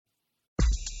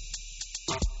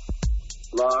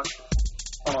Locked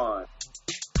on.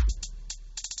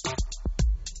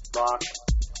 Locked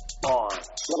on.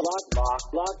 Locked on.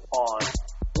 Locked on.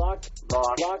 Locked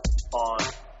on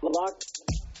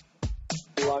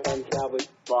Cowboys.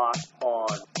 Locked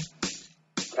on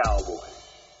Cowboys.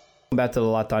 Welcome back to the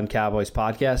Locked On Cowboys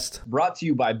podcast, brought to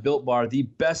you by Built Bar, the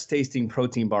best tasting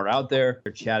protein bar out there.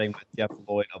 We're chatting with Jeff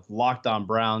Lloyd of Locked On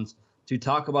Browns to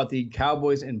talk about the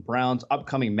Cowboys and Browns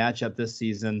upcoming matchup this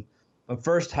season. But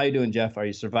first, how you doing, Jeff? Are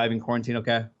you surviving quarantine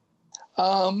okay?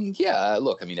 Yeah,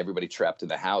 look, I mean, everybody trapped in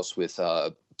the house with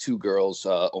two girls,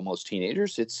 almost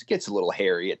teenagers. It gets a little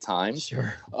hairy at times.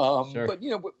 Sure. But,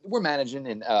 we're managing.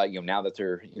 And, now that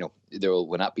they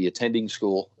will not be attending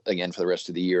school again for the rest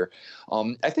of the year.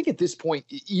 I think at this point,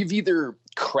 you've either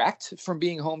cracked from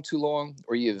being home too long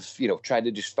or you've, tried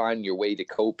to just find your way to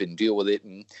cope and deal with it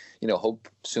and, hope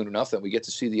soon enough that we get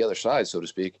to see the other side, so to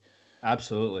speak.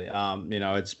 Absolutely.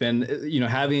 It's been,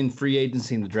 having free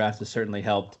agency in the draft has certainly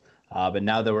helped. But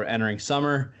now that we're entering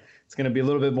summer, it's going to be a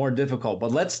little bit more difficult.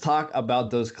 But let's talk about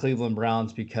those Cleveland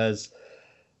Browns because,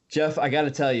 Jeff, I got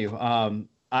to tell you,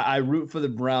 I root for the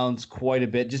Browns quite a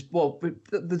bit.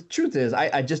 The truth is,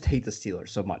 I just hate the Steelers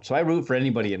so much. So I root for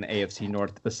anybody in the AFC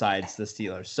North besides the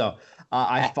Steelers. So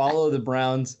I follow the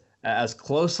Browns as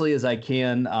closely as I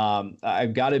can.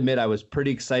 I've got to admit, I was pretty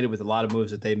excited with a lot of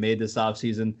moves that they made this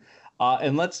offseason.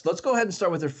 And let's go ahead and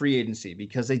start with their free agency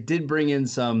because they did bring in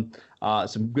some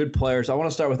good players. I want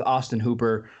to start with Austin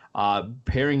Hooper,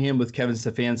 pairing him with Kevin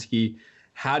Stefanski.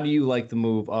 How do you like the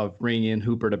move of bringing in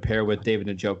Hooper to pair with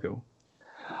David Njoku?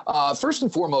 First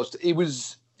and foremost, it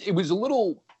was a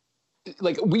little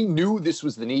like we knew this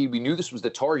was the need. We knew this was the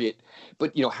target.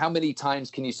 But, how many times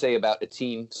can you say about a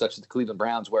team such as the Cleveland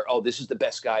Browns where, this is the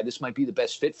best guy. This might be the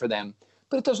best fit for them.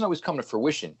 But it doesn't always come to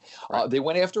fruition. Right. They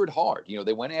went after it hard.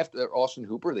 They went after Austin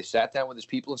Hooper. They sat down with his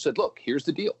people and said, look, here's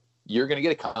the deal. You're going to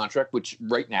get a contract, which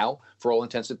right now, for all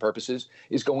intents and purposes,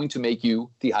 is going to make you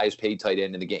the highest paid tight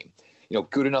end in the game.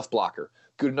 Good enough blocker,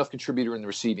 good enough contributor in the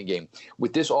receiving game.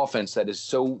 With this offense that is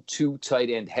so too tight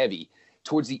end heavy,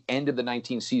 towards the end of the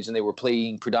 19 season, they were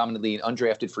playing predominantly an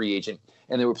undrafted free agent,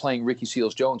 and they were playing Ricky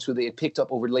Seals-Jones, who they had picked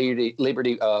up over Labor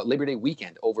Day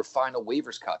weekend, over final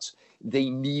waivers cuts. They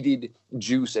needed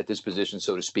juice at this position,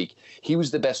 so to speak. He was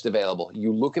the best available.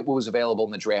 You look at what was available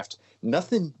in the draft,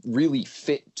 nothing really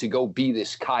fit to go be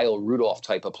this Kyle Rudolph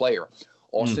type of player.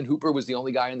 Austin Hooper was the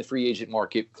only guy in the free agent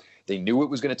market. They knew it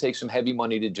was going to take some heavy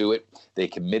money to do it. They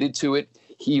committed to it.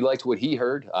 He liked what he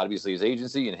heard. Obviously, his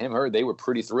agency and him heard. They were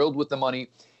pretty thrilled with the money.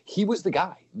 He was the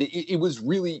guy. It was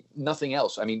really nothing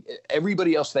else. I mean,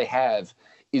 everybody else they have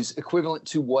is equivalent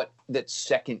to what that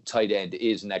second tight end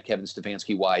is in that Kevin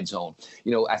Stefanski wide zone.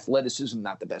 Athleticism,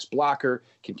 not the best blocker,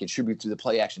 can contribute to the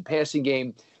play-action passing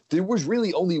game. There was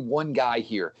really only one guy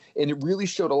here, and it really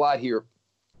showed a lot here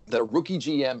that a rookie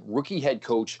GM, rookie head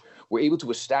coach were able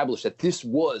to establish that this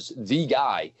was the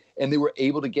guy, and they were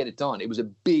able to get it done. It was a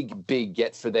big, big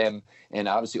get for them, and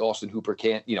obviously Austin Hooper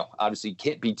can't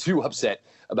be too upset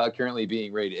about currently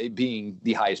being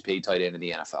the highest paid tight end in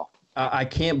the NFL. I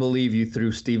can't believe you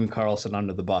threw Steven Carlson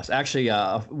under the bus. Actually,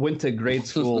 went to grade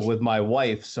school with my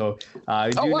wife, so I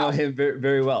know him very,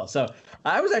 very well. So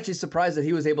I was actually surprised that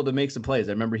he was able to make some plays.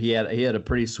 I remember he had a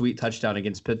pretty sweet touchdown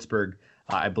against Pittsburgh,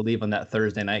 I believe, on that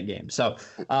Thursday night game. So,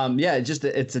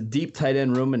 it's a deep tight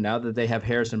end room, and now that they have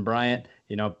Harrison Bryant,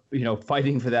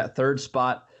 fighting for that third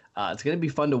spot, it's going to be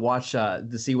fun to watch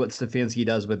to see what Stefanski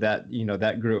does with that,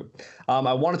 that group.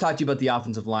 I want to talk to you about the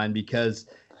offensive line because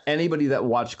anybody that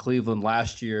watched Cleveland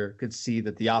last year could see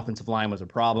that the offensive line was a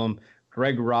problem.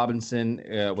 Greg Robinson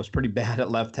was pretty bad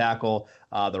at left tackle.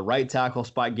 The right tackle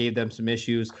spot gave them some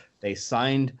issues. They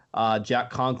signed Jack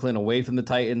Conklin away from the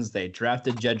Titans. They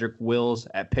drafted Jedrick Wills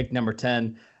at pick number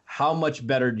 10. How much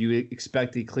better do you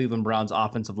expect the Cleveland Browns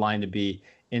offensive line to be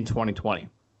in 2020?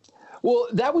 Well,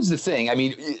 that was the thing. I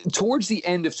mean, towards the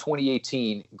end of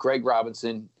 2018, Greg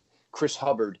Robinson, Chris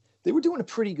Hubbard, they were doing a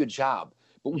pretty good job.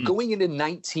 But going into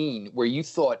 19, where you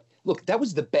thought, look, that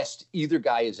was the best either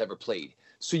guy has ever played.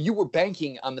 So you were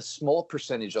banking on the small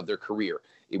percentage of their career.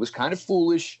 It was kind of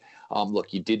foolish.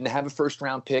 Look, you didn't have a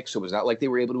first-round pick, so it was not like they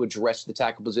were able to address the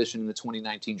tackle position in the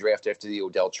 2019 draft after the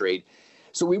Odell trade.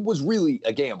 So it was really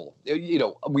a gamble.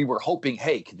 We were hoping,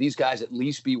 hey, could these guys at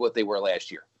least be what they were last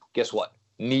year? Guess what?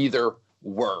 Neither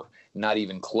were. Not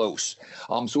even close.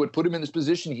 So it put him in this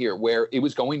position here where it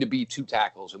was going to be two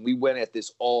tackles. And we went at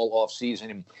this all off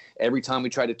season. And every time we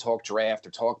tried to talk draft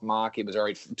or talk mock, it was all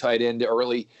right, tight end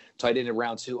early, tight end in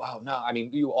round 2. Oh, no, I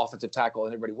mean, you offensive tackle.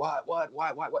 And everybody, what?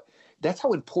 That's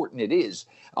how important it is.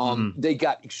 They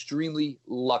got extremely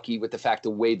lucky with the fact the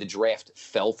way the draft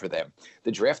fell for them.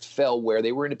 The draft fell where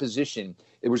they were in a position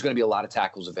there was going to be a lot of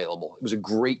tackles available. It was a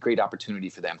great, great opportunity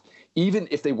for them. Even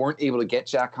if they weren't able to get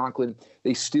Jack Conklin,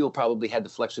 they still probably had the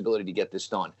flexibility to get this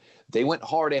done. They went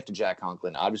hard after Jack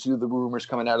Conklin. Obviously, the rumors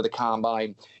coming out of the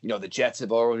combine, the Jets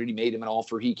have already made him an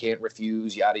offer he can't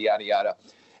refuse, yada, yada, yada.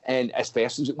 And as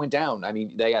fast as it went down, I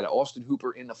mean, they had Austin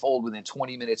Hooper in the fold within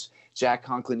 20 minutes, Jack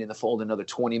Conklin in the fold another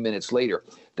 20 minutes later.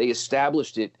 They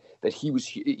established it that he was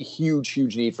a huge,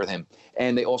 huge need for him.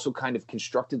 And they also kind of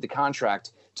constructed the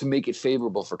contract to make it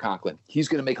favorable for Conklin. He's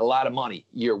going to make a lot of money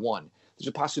year one. There's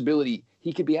a possibility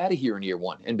he could be out of here in year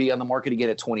one and be on the market again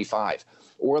at 25.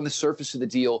 Or on the surface of the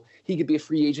deal, he could be a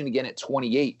free agent again at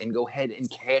 28 and go ahead and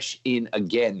cash in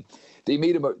again.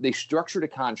 They structured a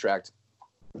contract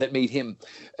that made him,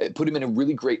 put him in a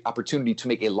really great opportunity to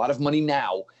make a lot of money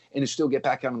now and to still get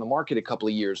back out on the market a couple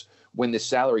of years when this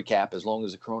salary cap, as long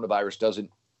as the coronavirus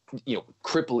doesn't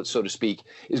cripple it, so to speak,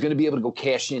 is going to be able to go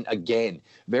cash in again.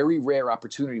 Very rare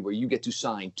opportunity where you get to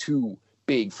sign two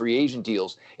big free agent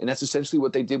deals. And that's essentially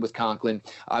what they did with Conklin.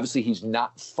 Obviously, he's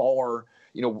not far,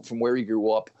 from where he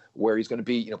grew up, where he's going to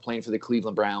be, playing for the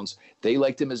Cleveland Browns. They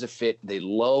liked him as a fit. They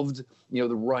loved, the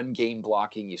run game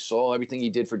blocking. You saw everything he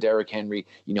did for Derrick Henry.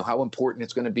 You know how important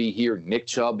it's going to be here. Nick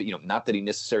Chubb, not that he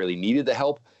necessarily needed the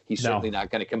help. He's certainly not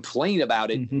going to complain about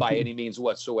it by any means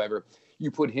whatsoever. You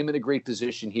put him in a great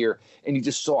position here, and you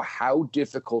just saw how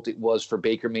difficult it was for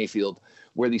Baker Mayfield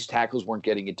where these tackles weren't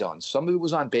getting it done. Some of it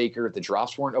was on Baker. The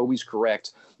drops weren't always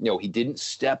correct. He didn't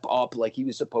step up like he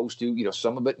was supposed to.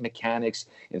 Some of it mechanics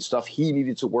and stuff he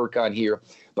needed to work on here.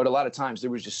 But a lot of times there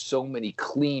was just so many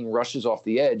clean rushes off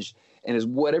the edge. And as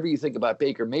whatever you think about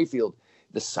Baker Mayfield,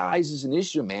 the size is an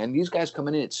issue, man. These guys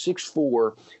coming in at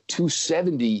 6'4",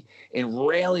 270, and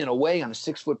railing away on a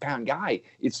 6-foot-pound guy,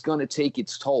 it's going to take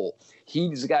its toll.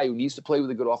 He's a guy who needs to play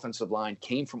with a good offensive line,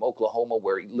 came from Oklahoma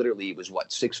where he literally was,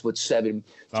 6'7",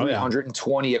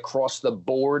 320 across the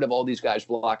board of all these guys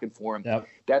blocking for him. Yep.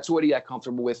 That's what he got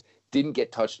comfortable with, didn't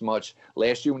get touched much.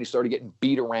 Last year when he started getting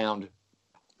beat around,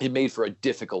 it made for a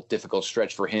difficult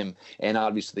stretch for him and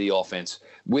obviously the offense.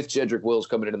 With Jedrick Wills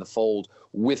coming in the fold,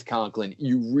 with Conklin,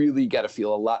 you really got to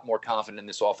feel a lot more confident in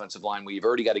this offensive line where you've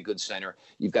already got a good center.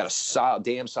 You've got a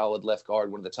damn solid left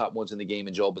guard, one of the top ones in the game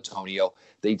in Joel Bitonio.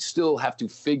 They still have to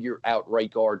figure out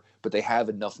right guard, but they have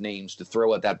enough names to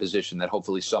throw at that position that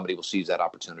hopefully somebody will seize that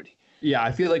opportunity. Yeah,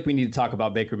 I feel like we need to talk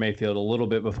about Baker Mayfield a little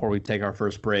bit before we take our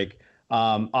first break.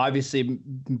 Obviously,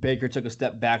 Baker took a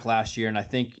step back last year, and I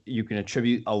think you can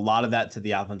attribute a lot of that to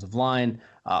the offensive line.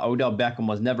 Odell Beckham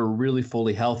was never really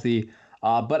fully healthy.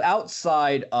 But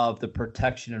outside of the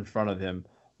protection in front of him,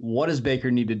 what does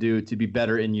Baker need to do to be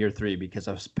better in year three? Because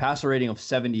a passer rating of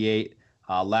 78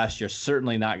 last year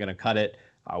certainly not going to cut it.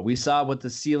 We saw what the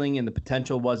ceiling and the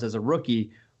potential was as a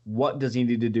rookie. What does he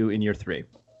need to do in year three?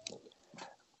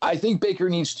 I think Baker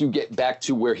needs to get back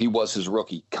to where he was as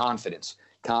rookie. Confidence.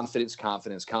 He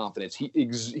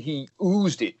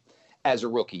oozed it as a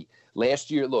rookie. Last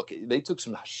year, look, they took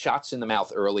some shots in the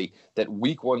mouth early. That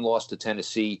week one loss to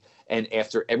Tennessee, and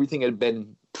after everything had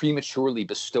been prematurely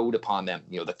bestowed upon them,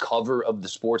 the cover of the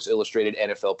Sports Illustrated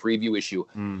NFL preview issue,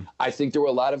 I think there were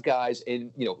a lot of guys,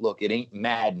 and, look, it ain't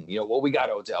Madden. We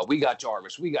got Odell, we got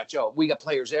Jarvis, we got Joe, we got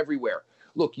players everywhere.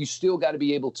 Look, you still got to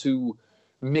be able to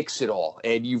mix it all,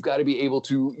 and you've got to be able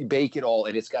to bake it all,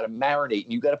 and it's got to marinate,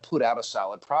 and you've got to put out a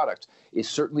solid product. It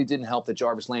certainly didn't help that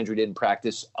Jarvis Landry didn't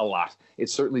practice a lot. It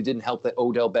certainly didn't help that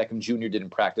Odell Beckham Jr. didn't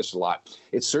practice a lot.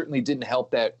 It certainly didn't help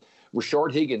that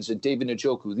Rashard Higgins and David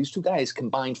Njoku, these two guys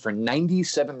combined for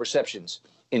 97 receptions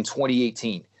in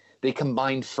 2018. They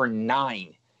combined for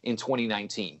 9 in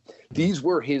 2019. These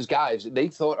were his guys. They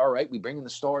thought, all right, we bring in the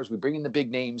stars, we bring in the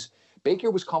big names. Baker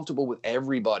was comfortable with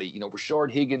everybody.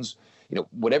 Rashard Higgins,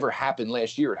 whatever happened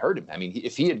last year, it hurt him. I mean,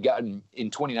 if he had gotten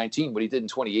in 2019 what he did in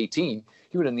 2018,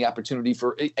 he would have had the opportunity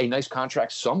for a nice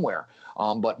contract somewhere.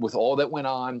 But with all that went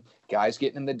on, guys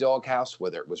getting in the doghouse,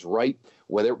 whether it was right,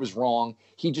 whether it was wrong,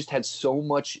 he just had so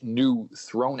much new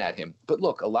thrown at him. But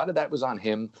look, a lot of that was on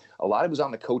him. A lot of it was on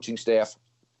the coaching staff.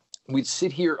 We'd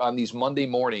sit here on these Monday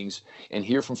mornings and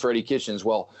hear from Freddie Kitchens,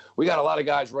 well, we got a lot of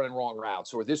guys running wrong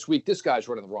routes. Or this week, this guy's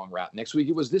running the wrong route. Next week,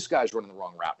 it was this guy's running the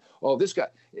wrong route. Oh, this guy.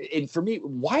 And for me,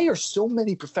 why are so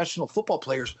many professional football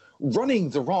players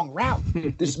running the wrong route?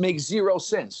 This makes zero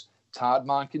sense. Todd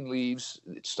Monken leaves.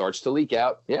 It starts to leak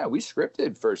out. Yeah, we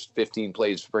scripted first 15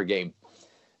 plays per game.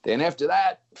 Then after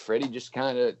that, Freddie just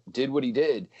kind of did what he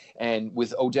did. And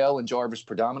with Odell and Jarvis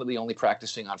predominantly only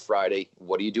practicing on Friday,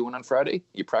 what are you doing on Friday?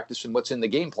 You're practicing what's in the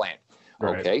game plan.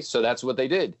 Right. Okay, so that's what they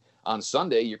did. On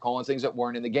Sunday, you're calling things that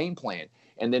weren't in the game plan.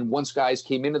 And then once guys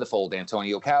came into the fold,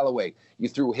 Antonio Callaway, you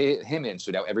threw him in.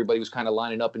 So now everybody was kind of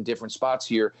lining up in different spots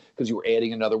here because you were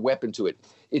adding another weapon to it.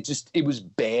 It was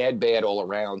bad all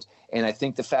around. And I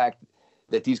think the fact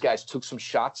that these guys took some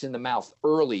shots in the mouth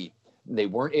early, they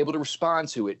weren't able to respond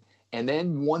to it. And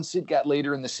then once it got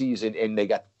later in the season and they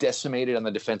got decimated on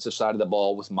the defensive side of the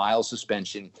ball with Miles'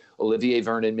 suspension, Olivier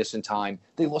Vernon missing time,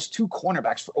 they lost 2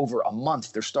 cornerbacks for over a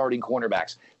month. They're starting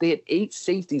cornerbacks. They had 8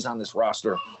 safeties on this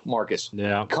roster, Marcus.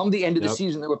 Yeah. Come the end of the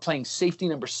season, they were playing safety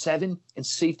number 7 and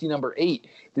safety number 8.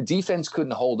 The defense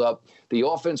couldn't hold up. The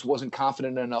offense wasn't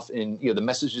confident enough in the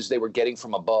messages they were getting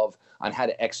from above on how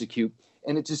to execute.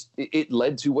 And it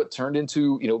led to what turned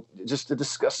into, just a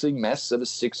disgusting mess of a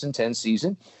 6-10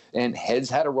 season, and heads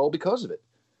had a roll because of it.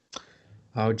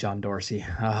 Oh, John Dorsey.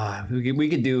 We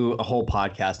could do a whole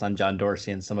podcast on John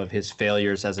Dorsey and some of his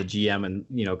failures as a GM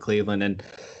in, Cleveland. And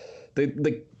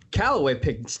the Callaway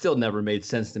pick still never made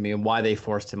sense to me and why they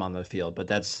forced him on the field. But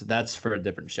that's for a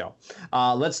different show.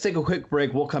 Let's take a quick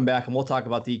break. We'll come back and we'll talk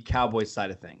about the Cowboys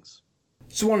side of things.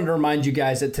 Just wanted to remind you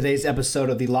guys that today's episode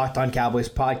of the Locked On Cowboys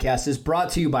podcast is brought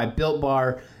to you by Built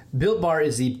Bar. Built Bar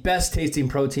is the best tasting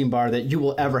protein bar that you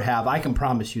will ever have. I can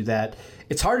promise you that.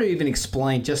 It's hard to even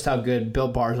explain just how good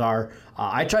Built Bars are.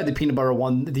 I tried the peanut butter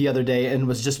one the other day and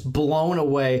was just blown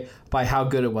away by how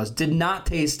good it was. Did not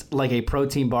taste like a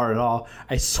protein bar at all.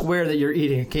 I swear that you're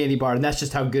eating a candy bar, and that's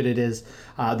just how good it is.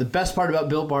 The best part about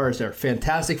Built Bar is they're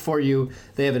fantastic for you.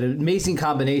 They have an amazing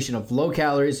combination of low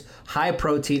calories, high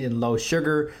protein, and low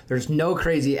sugar. There's no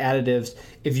crazy additives.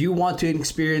 If you want to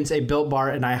experience a Built Bar,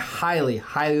 and I highly,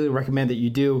 highly recommend that you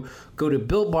do, go to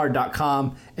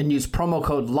BuiltBar.com and use promo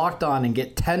code LOCKEDON and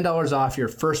get $10 off your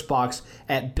first box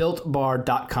at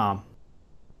BuiltBar.com.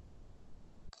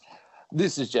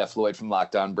 This is Jeff Lloyd from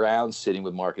Locked On Browns, sitting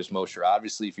with Marcus Mosher.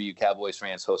 Obviously, for you Cowboys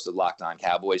fans, host of Locked On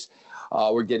Cowboys.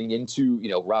 We're getting into,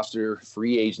 roster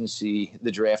free agency,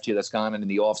 the draft here that's gone on in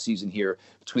the offseason here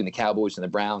between the Cowboys and the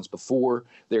Browns before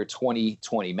their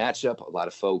 2020 matchup. A lot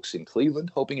of folks in Cleveland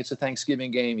hoping it's a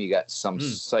Thanksgiving game. You got some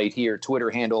site here, Twitter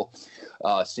handle,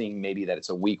 seeing maybe that it's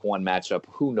a week 1 matchup.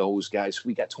 Who knows, guys?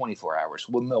 We got 24 hours.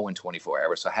 We'll know in 24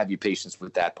 hours, so have your patience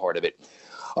with that part of it.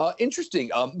 Interesting.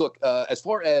 Look, as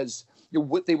far as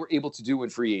what they were able to do in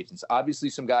free agents. Obviously,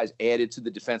 some guys added to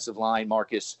the defensive line,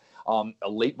 Marcus, a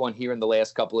late one here in the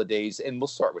last couple of days. And we'll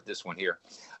start with this one here.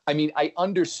 I mean, I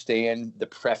understand the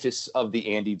preface of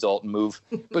the Andy Dalton move,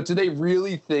 but do they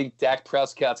really think Dak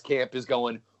Prescott's camp is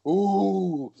going,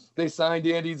 ooh, they signed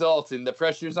Andy Dalton. The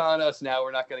pressure's on us now.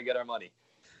 We're not going to get our money.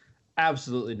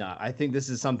 Absolutely not. I think this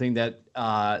is something that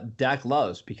Dak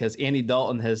loves because Andy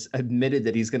Dalton has admitted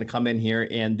that he's going to come in here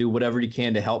and do whatever he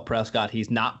can to help Prescott.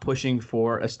 He's not pushing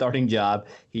for a starting job.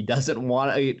 He doesn't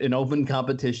want an open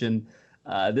competition.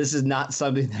 This is not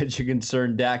something that should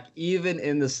concern Dak, even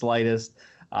in the slightest.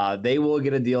 They will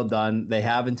get a deal done. They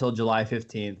have until July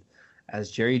 15th.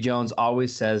 As Jerry Jones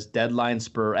always says, deadline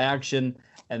spur action,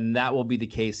 and that will be the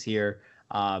case here.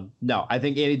 No, I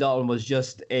think Andy Dalton was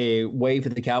just a way for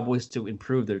the Cowboys to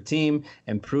improve their team,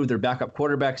 improve their backup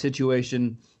quarterback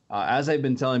situation. As I've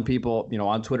been telling people,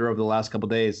 on Twitter over the last couple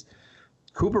of days,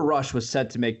 Cooper Rush was set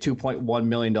to make $2.1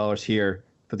 million here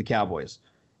for the Cowboys.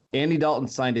 Andy Dalton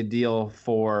signed a deal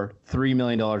for $3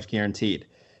 million guaranteed.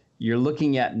 You're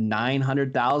looking at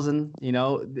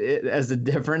 $900,000, as the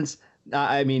difference.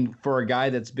 I mean, for a guy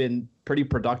that's been pretty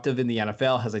productive in the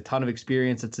NFL, has a ton of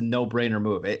experience, it's a no-brainer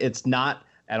move. It's not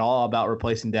at all about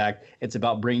replacing Dak. It's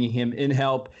about bringing him in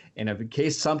help. And if in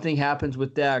case something happens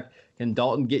with Dak, can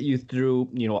Dalton get you through,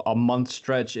 a month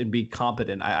stretch and be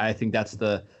competent? I think that's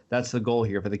the goal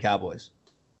here for the Cowboys.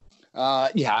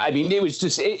 Yeah, I mean, it was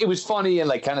just it was funny and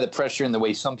like kind of the pressure and the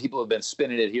way some people have been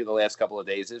spinning it here the last couple of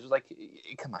days. It was like,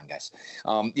 come on, guys.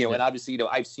 And obviously,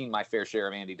 I've seen my fair share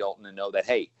of Andy Dalton and know that,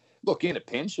 hey, look, in a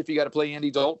pinch, if you got to play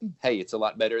Andy Dalton, hey, it's a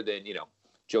lot better than,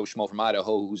 Joe Schmo from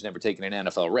Idaho, who's never taken an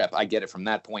NFL rep. I get it from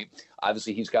that point.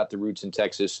 Obviously, he's got the roots in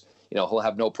Texas. He'll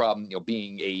have no problem,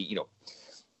 being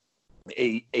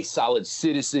a solid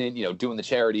citizen, doing the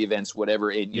charity events,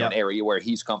 whatever, in an area where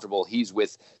he's comfortable. He's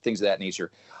with things of that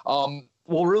nature.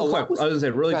 Well, real quick, I was going to say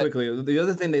really quickly, the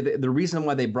other thing, the reason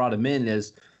why they brought him in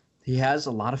is he has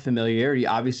a lot of familiarity,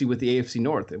 obviously, with the AFC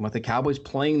North. And with the Cowboys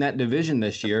playing that division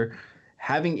this year,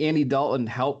 having Andy Dalton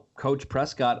help coach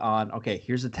Prescott on, okay,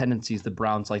 here's the tendencies the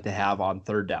Browns like to have on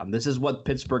third down. This is what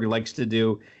Pittsburgh likes to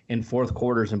do in fourth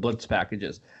quarters and blitz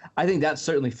packages. I think that's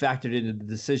certainly factored into the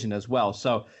decision as well.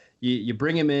 So you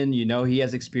bring him in, he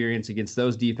has experience against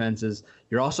those defenses.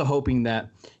 You're also hoping that,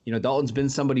 Dalton's been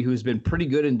somebody who's been pretty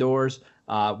good indoors.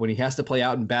 When he has to play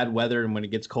out in bad weather and when it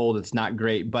gets cold, it's not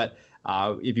great. But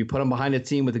If you put him behind a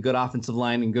team with a good offensive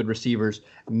line and good receivers,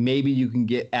 maybe you can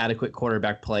get adequate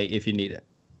quarterback play if you need it.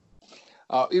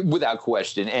 Without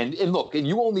question. And look, and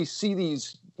you only see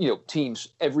these, teams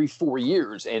every 4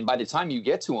 years. And by the time you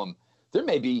get to them, there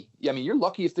may be, you're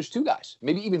lucky if there's 2 guys,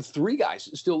 maybe even 3 guys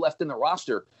still left in the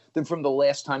roster than from the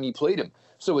last time you played him.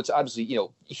 So it's obviously,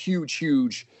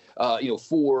 huge,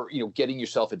 for, getting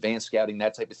yourself advanced scouting,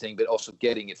 that type of thing, but also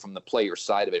getting it from the player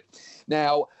side of it.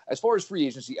 Now, as far as free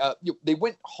agency, they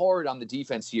went hard on the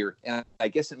defense here, and I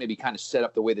guess it maybe kind of set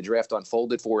up the way the draft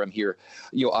unfolded for him here.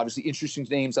 Obviously interesting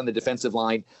names on the defensive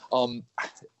line.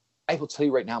 I will tell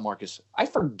you right now, Marcus, I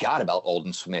forgot about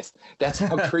Aldon Smith. That's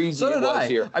how crazy so it was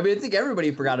here. I mean, I think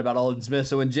everybody forgot about Aldon Smith.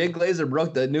 So when Jay Glazer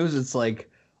broke the news, it's like,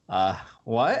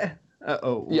 what?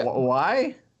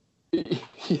 Why?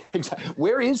 Exactly.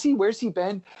 Where is he? Where's he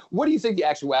been? What do you think the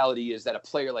actuality is that a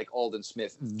player like Aldon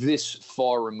Smith, this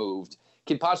far removed,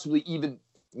 can possibly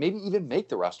maybe even make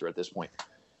the roster at this point?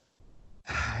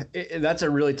 That's a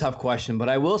really tough question, but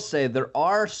I will say there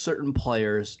are certain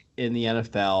players in the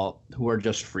NFL who are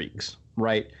just freaks,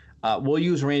 right? We'll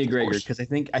use Randy Gregory because I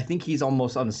think he's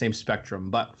almost on the same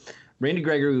spectrum. But Randy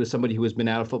Gregory was somebody who has been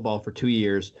out of football for 2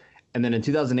 years, and then in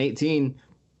 2018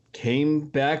 came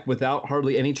back without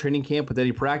hardly any training camp, with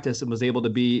any practice, and was able to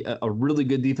be a really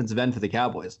good defensive end for the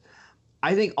Cowboys.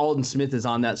 I think Aldon Smith is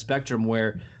on that spectrum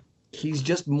where he's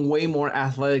just way more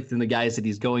athletic than the guys that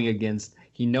he's going against.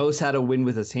 He knows how to win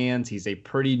with his hands. He's a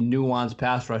pretty nuanced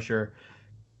pass rusher.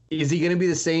 Is he going to be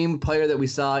the same player that we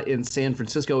saw in San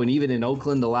Francisco and even in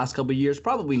Oakland the last couple of years?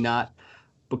 Probably not.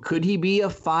 But could he be a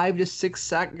 5 to 6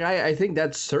 sack guy? I think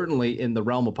that's certainly in the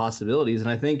realm of possibilities. And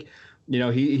I think,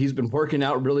 he's been working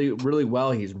out really, really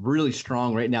well. He's really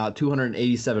strong right now at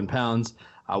 287 pounds.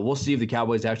 We'll see if the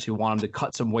Cowboys actually want him to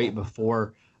cut some weight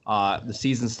before the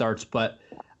season starts. But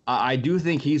I do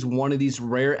think he's one of these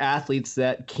rare athletes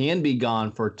that can be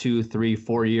gone for 2, 3,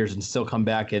 4 years and still come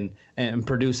back and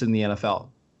produce in the NFL.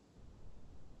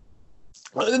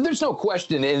 There's no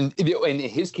question. And in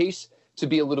his case, to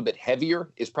be a little bit heavier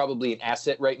is probably an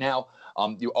asset right now.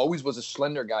 You always was a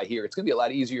slender guy here. It's going to be a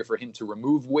lot easier for him to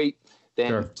remove weight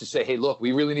than to say, hey, look,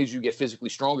 we really need you to get physically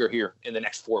stronger here in the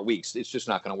next 4 weeks. It's just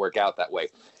not going to work out that way.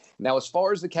 Now, as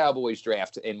far as the Cowboys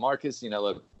draft, and Marcus,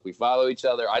 look, we follow each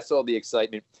other. I saw the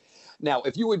excitement. Now,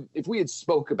 if we had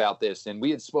spoke about this and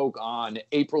we had spoke on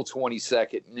April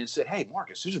 22nd and said, hey,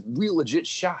 Marcus, there's a real legit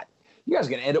shot. You guys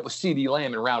are going to end up with CeeDee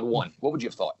Lamb in round 1. What would you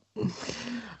have thought?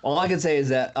 All I can say is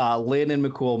that Landon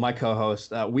McCool, my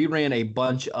co-host, we ran a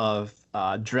bunch of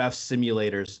draft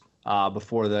simulators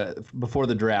before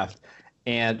the draft.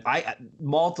 And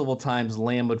multiple times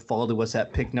Lamb would fall to us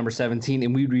at pick number 17,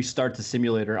 and we'd restart the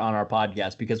simulator on our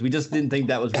podcast because we just didn't think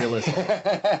that was realistic.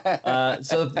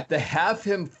 So to have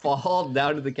him fall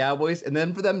down to the Cowboys and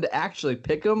then for them to actually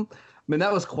pick him, I mean,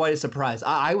 that was quite a surprise.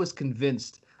 I was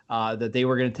convinced that they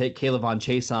were going to take K'Lavon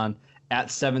Chaisson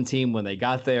at 17 when they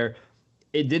got there.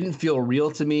 It didn't feel real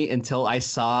to me until I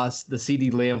saw the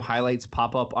CeeDee Lamb highlights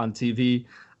pop up on TV.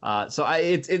 So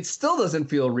it still doesn't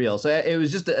feel real. So it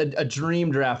was just a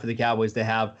dream draft for the Cowboys to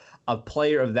have a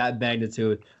player of that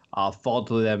magnitude fall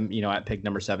to them, at pick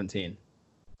number 17.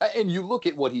 And you look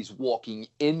at what he's walking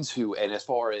into, and as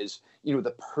far as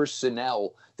the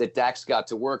personnel that Dak's got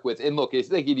to work with, and look, if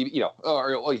they give you,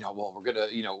 well, we're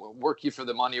gonna work you for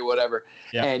the money or whatever.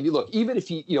 Yeah. And you look, even if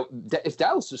if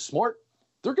Dallas is smart,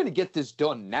 they're going to get this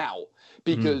done now.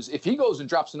 Because if he goes and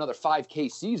drops another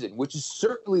 5K season, which is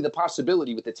certainly the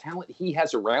possibility with the talent he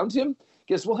has around him,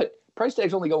 guess what? Price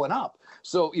tag's only going up.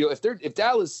 So, if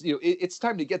Dallas, it's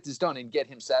time to get this done and get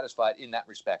him satisfied in that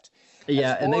respect.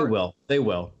 Yeah, and they will. They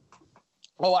will.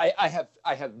 Oh, I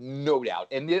have no doubt.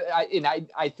 And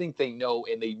I think they know,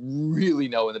 and they really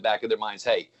know in the back of their minds,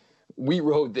 hey, we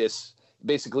rode this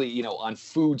basically, on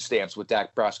food stamps with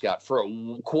Dak Prescott for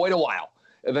quite a while.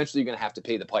 Eventually, you're going to have to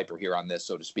pay the piper here on this,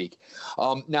 so to speak.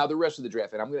 Now, the rest of the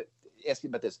draft, and I'm going to ask you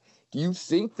about this. Do you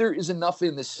think there is enough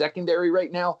in the secondary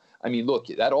right now? I mean, look,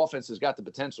 that offense has got the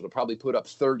potential to probably put up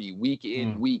 30 week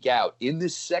in, week out in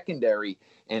this secondary.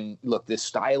 And look, this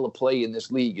style of play in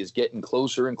this league is getting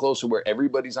closer and closer where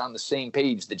everybody's on the same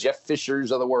page. The Jeff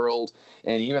Fishers of the world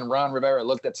and even Ron Rivera,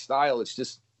 look, that style,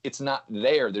 it's not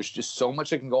there. There's just so much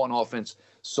that can go on offense,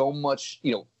 so much,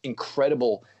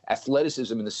 incredible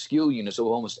athleticism in the skill units of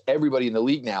almost everybody in the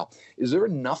league now. Is there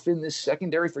enough in this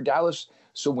secondary for Dallas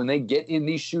so when they get in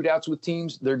these shootouts with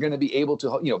teams, they're going to be able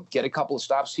to, get a couple of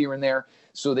stops here and there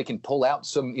so they can pull out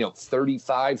some,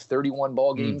 35, 31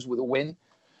 ball games with a win?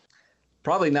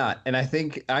 Probably not. And I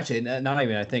think, actually, not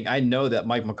even I think, I know that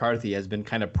Mike McCarthy has been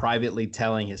kind of privately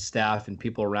telling his staff and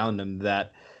people around him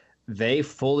that they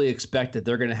fully expect that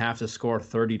they're going to have to score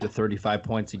 30 to 35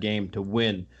 points a game to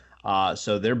win.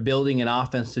 So they're building an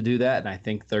offense to do that, and I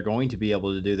think they're going to be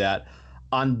able to do that.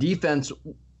 On defense,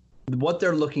 what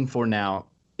they're looking for now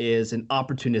is an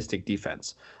opportunistic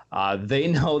defense. They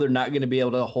know they're not going to be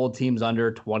able to hold teams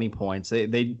under 20 points.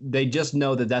 They just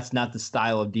know that that's not the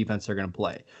style of defense they're going to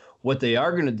play. What they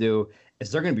are going to do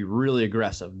is they're going to be really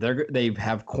aggressive. They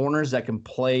have corners that can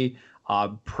play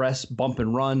press, bump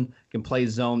and run, can play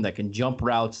zone, that can jump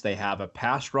routes. They have a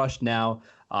pass rush now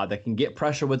that can get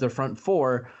pressure with their front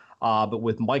four. But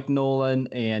with Mike Nolan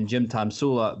and Jim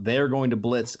Tomsula, they're going to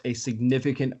blitz a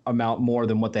significant amount more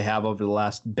than what they have over the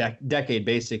last decade,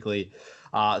 basically.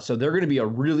 So they're going to be a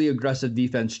really aggressive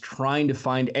defense trying to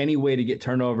find any way to get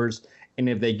turnovers. And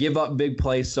if they give up big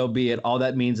plays, so be it. All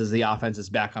that means is the offense is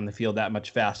back on the field that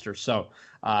much faster. So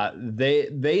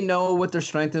they know what their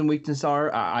strengths and weaknesses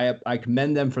are. I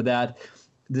commend them for that.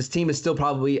 This team is still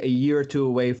probably a year or two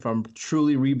away from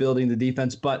truly rebuilding the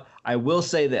defense. But I will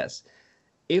say this.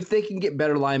 If they can get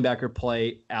better linebacker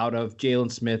play out of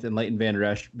Jalen Smith and Leighton Van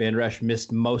Der Esch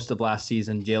missed most of last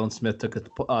season. Jalen Smith took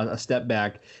a step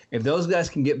back. If those guys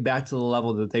can get back to the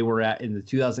level that they were at in the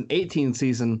 2018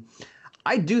 season,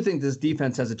 I do think this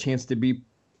defense has a chance to be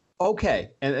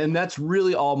okay. And that's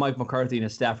really all Mike McCarthy and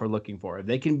his staff are looking for. If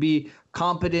they can be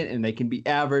competent and they can be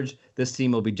average, this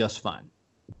team will be just fine.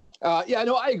 Yeah,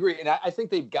 no, I agree. And I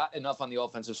think they've got enough on the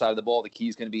offensive side of the ball. The key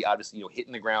is going to be obviously,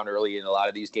 hitting the ground early in a lot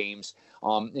of these games.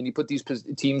 And you put these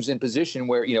teams in position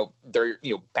where, they're,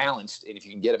 balanced. And if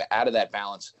you can get them out of that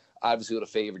balance, obviously it'll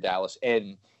favor Dallas.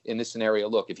 And in this scenario,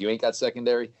 look, if you ain't got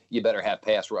secondary, you better have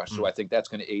pass rush. So I think that's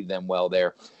going to aid them well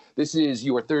there. This is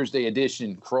your Thursday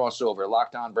edition crossover.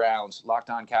 Locked On Browns, Locked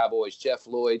On Cowboys, Jeff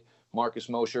Lloyd, Marcus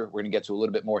Mosher. We're going to get to a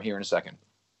little bit more here in a second.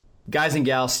 Guys and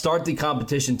gals, start the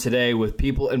competition today with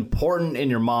people important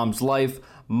in your mom's life.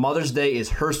 Mother's Day is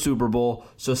her Super Bowl,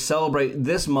 so celebrate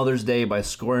this Mother's Day by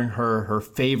scoring her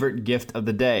favorite gift of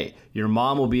the day. Your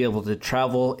mom will be able to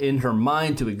travel in her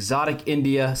mind to exotic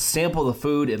India, sample the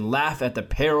food, and laugh at the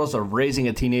perils of raising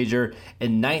a teenager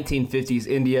in 1950s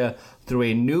India through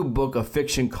a new book of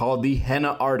fiction called The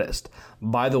Henna Artist.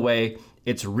 By the way,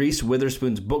 it's Reese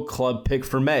Witherspoon's book club pick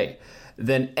for May.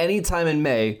 Then anytime in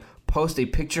May, post a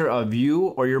picture of you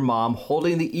or your mom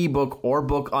holding the ebook or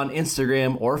book on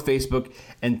Instagram or Facebook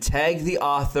and tag the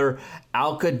author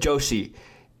Alka Joshi.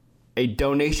 A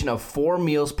donation of 4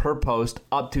 meals per post,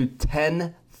 up to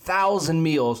 10,000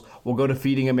 meals, will go to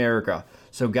Feeding America.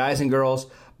 So guys and girls,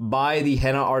 buy The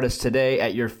Henna Artist today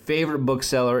at your favorite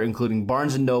bookseller, including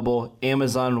Barnes & Noble,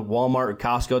 Amazon, Walmart,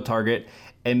 Costco, Target,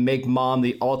 and make mom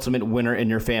the ultimate winner in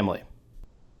your family.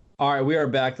 All right, we are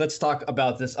back. Let's talk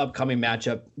about this upcoming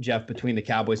matchup, Jeff, between the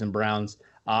Cowboys and Browns.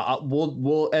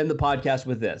 We'll end the podcast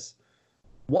with this.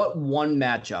 What one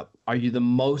matchup are you the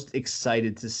most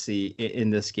excited to see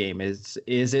in this game? Is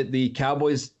it the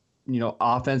Cowboys,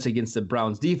 offense against the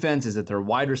Browns defense? Is it their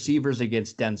wide receivers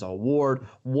against Denzel Ward?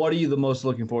 What are you the most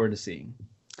looking forward to seeing?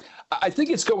 I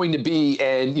think it's going to be,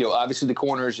 and obviously the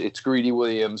corners, it's Greedy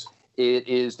Williams. It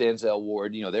is Denzel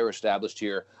Ward. They're established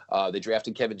here. They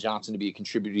drafted Kevin Johnson to be a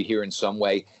contributor here in some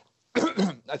way.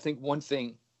 I think one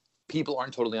thing people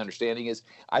aren't totally understanding is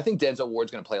I think Denzel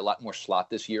Ward's going to play a lot more slot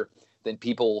this year than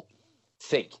people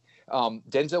think.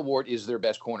 Denzel Ward is their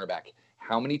best cornerback.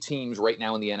 How many teams right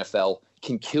now in the NFL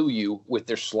can kill you with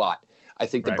their slot? I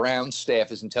think the Browns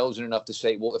staff is intelligent enough to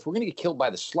say, well, if we're going to get killed by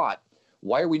the slot,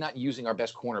 why are we not using our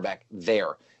best cornerback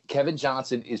there? Kevin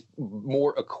Johnson is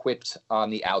more equipped on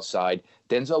the outside.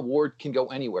 Denzel Ward can go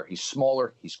anywhere. He's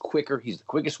smaller. He's quicker. He's the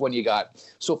quickest one you got.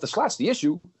 So if the slot's the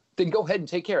issue, then go ahead and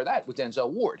take care of that with Denzel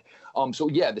Ward.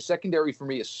 The secondary for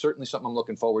me is certainly something I'm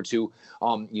looking forward to.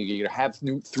 You're going to have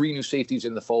 3 new safeties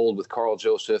in the fold with Carl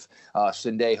Joseph,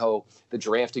 Sendejo, the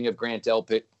drafting of Grant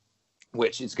Delpit,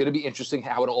 which is going to be interesting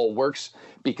how it all works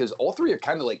because all 3 are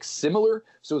kind of like similar.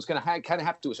 So it's going to kind of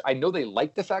have to, I know they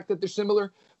like the fact that they're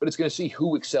similar, but it's going to see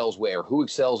who excels where, who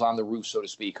excels on the roof, so to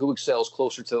speak, who excels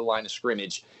closer to the line of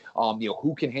scrimmage,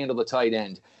 who can handle the tight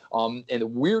end. And the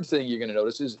weird thing you're going to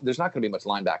notice is there's not going to be much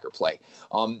linebacker play.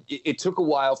 It took a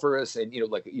while for us. And,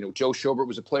 Joe Schobert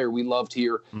was a player we loved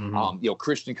here. Mm-hmm.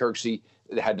 Christian Kirksey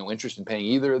had no interest in paying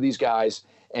either of these guys.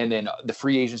 And then the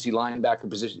free agency linebacker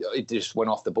position, it just went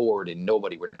off the board and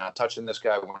we're not touching this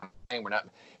guy. We're not.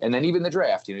 And then even the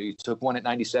draft, you took one at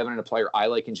 97 and a player I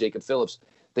like in Jacob Phillips.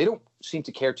 They don't seem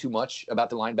to care too much about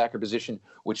the linebacker position,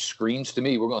 which screams to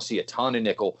me we're going to see a ton of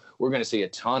nickel. We're going to see a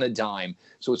ton of dime.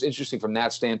 So it's interesting from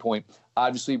that standpoint.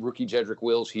 Obviously, rookie Jedrick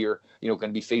Wills here, going to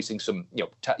be facing some,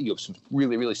 some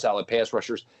really, really solid pass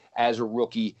rushers as a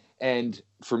rookie. And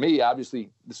for me, obviously,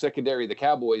 the secondary of the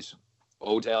Cowboys,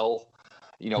 Odell,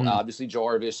 obviously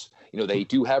Jarvis. They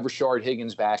do have Rashard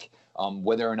Higgins back.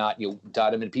 Whether or not,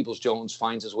 Donovan Peoples-Jones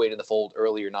finds his way to the fold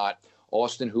early or not,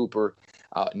 Austin Hooper,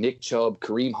 Nick Chubb,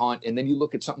 Kareem Hunt. And then you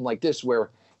look at something like this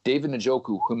where David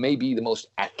Njoku, who may be the most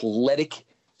athletic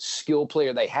skill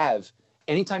player they have,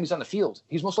 anytime he's on the field,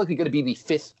 he's most likely going to be the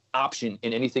fifth option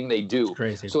in anything they do.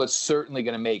 Crazy. So it's certainly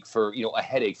going to make for, a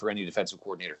headache for any defensive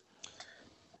coordinator.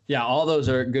 Yeah, all those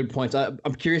are good points. I'm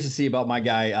curious to see about my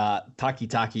guy,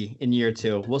 Taki in year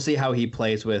 2. We'll see how he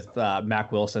plays with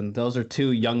Mack Wilson. Those are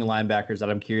 2 young linebackers that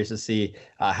I'm curious to see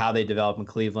how they develop in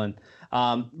Cleveland.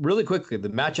 Really quickly, the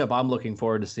matchup I'm looking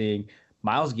forward to seeing,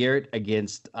 Myles Garrett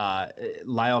against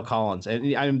La'el Collins.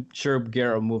 And I'm sure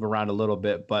Garrett will move around a little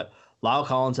bit, but La'el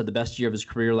Collins had the best year of his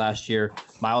career last year.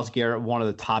 Myles Garrett, one of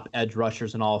the top edge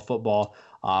rushers in all of football.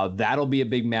 That'll be a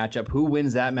big matchup. Who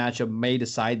wins that matchup may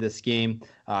decide this game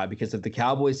because if the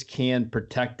Cowboys can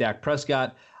protect Dak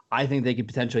Prescott, I think they could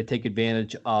potentially take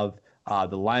advantage of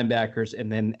the linebackers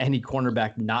and then any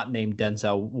cornerback not named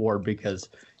Denzel Ward because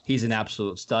he's an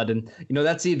absolute stud. And,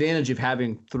 that's the advantage of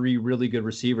having 3 really good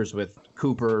receivers with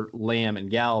Cooper, Lamb, and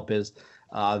Gallup is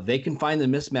they can find the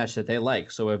mismatch that they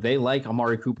like. So if they like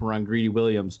Amari Cooper on Greedy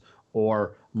Williams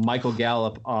or Michael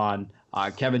Gallup on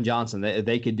Kevin Johnson,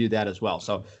 they could do that as well.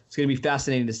 So it's going to be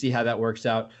fascinating to see how that works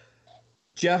out.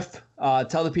 Jeff,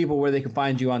 tell the people where they can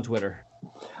find you on Twitter.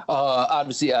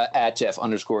 Obviously, at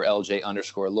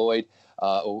Jeff_LJ_Lloyd.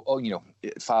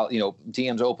 File,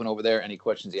 DM's open over there. Any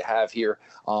questions you have here?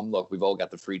 Look, we've all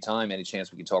got the free time. Any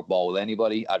chance we can talk ball with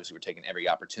anybody? Obviously, we're taking every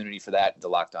opportunity for that. The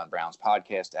Locked On Browns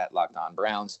podcast at Locked On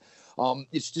Browns.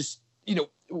 It's just,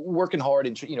 working hard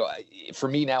and, for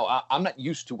me now, I'm not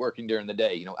used to working during the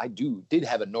day. I did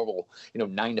have a normal,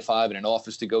 9 to 5 in an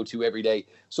office to go to every day.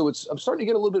 So I'm starting to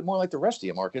get a little bit more like the rest of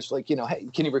you, Marcus. Like, hey,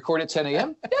 can you record at 10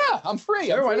 a.m.? Yeah, I'm free.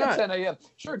 Sure, I'm free why at not? 10 a.m.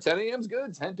 Sure, 10 a.m.'s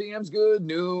good. 10 p.m.'s good.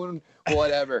 Noon,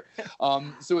 whatever.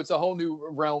 So it's a whole new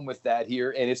realm with that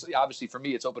here. And it's obviously for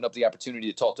me, it's opened up the opportunity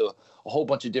to talk to a whole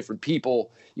bunch of different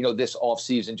people, this off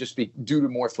season, just due to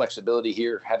more flexibility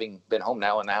here, having been home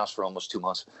now in the house for almost 2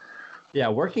 months. Yeah,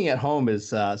 working at home is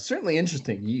certainly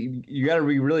interesting. You got to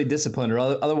be really disciplined, or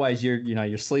otherwise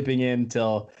you're sleeping in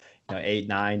till 8,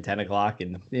 9, 10 o'clock,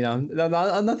 and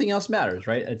nothing else matters,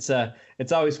 right? It's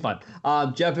always fun.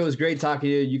 Jeff, it was great talking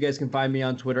to you. You guys can find me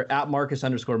on Twitter at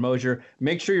Marcus_Mosher.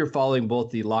 Make sure you're following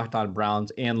both the Locked On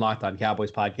Browns and Locked On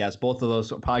Cowboys podcast. Both of those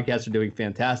podcasts are doing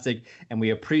fantastic, and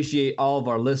we appreciate all of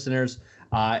our listeners.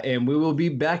 And we will be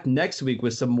back next week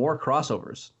with some more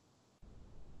crossovers.